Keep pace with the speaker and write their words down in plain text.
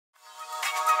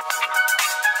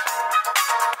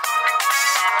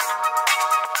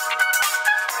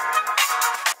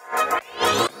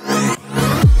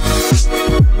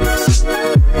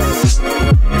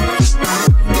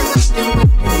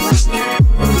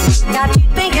Got you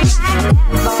thinking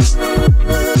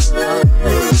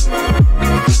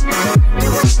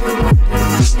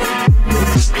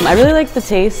I really like the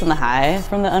taste and the high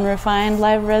from the unrefined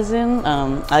live resin.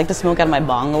 I like to smoke out of my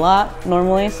bong a lot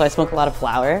normally, so I smoke a lot of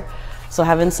flower. So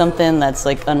having something that's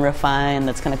like unrefined,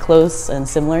 that's kind of close and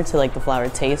similar to like the flower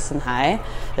taste and high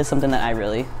is something that I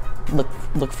really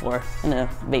look for in a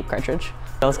vape cartridge.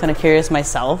 I was kind of curious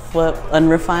myself what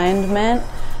unrefined meant,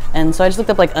 and so I just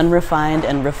looked up like unrefined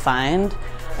and refined.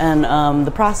 And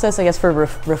the process, I guess, for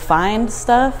refined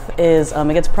stuff is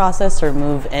it gets processed to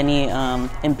remove any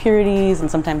impurities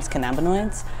and sometimes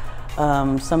cannabinoids.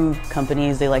 Some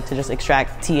companies, they like to just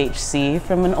extract THC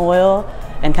from an oil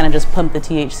and kind of just pump the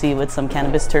THC with some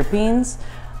cannabis terpenes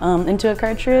into a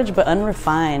cartridge. But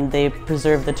unrefined, they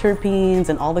preserve the terpenes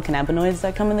and all the cannabinoids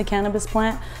that come in the cannabis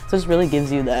plant. So it just really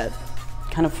gives you that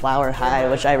kind of flower high,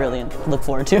 which I really look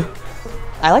forward to.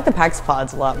 I like the PAX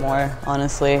pods a lot more,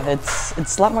 honestly.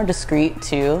 It's a lot more discreet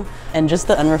too, and just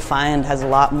the unrefined has a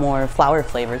lot more flower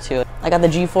flavor to it. I got the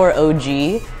G4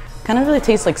 OG, kind of really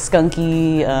tastes like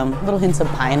skunky, little hints of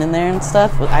pine in there and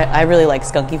stuff. I really like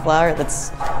skunky flower. That's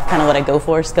kind of what I go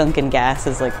for. Skunk and gas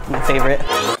is like my favorite.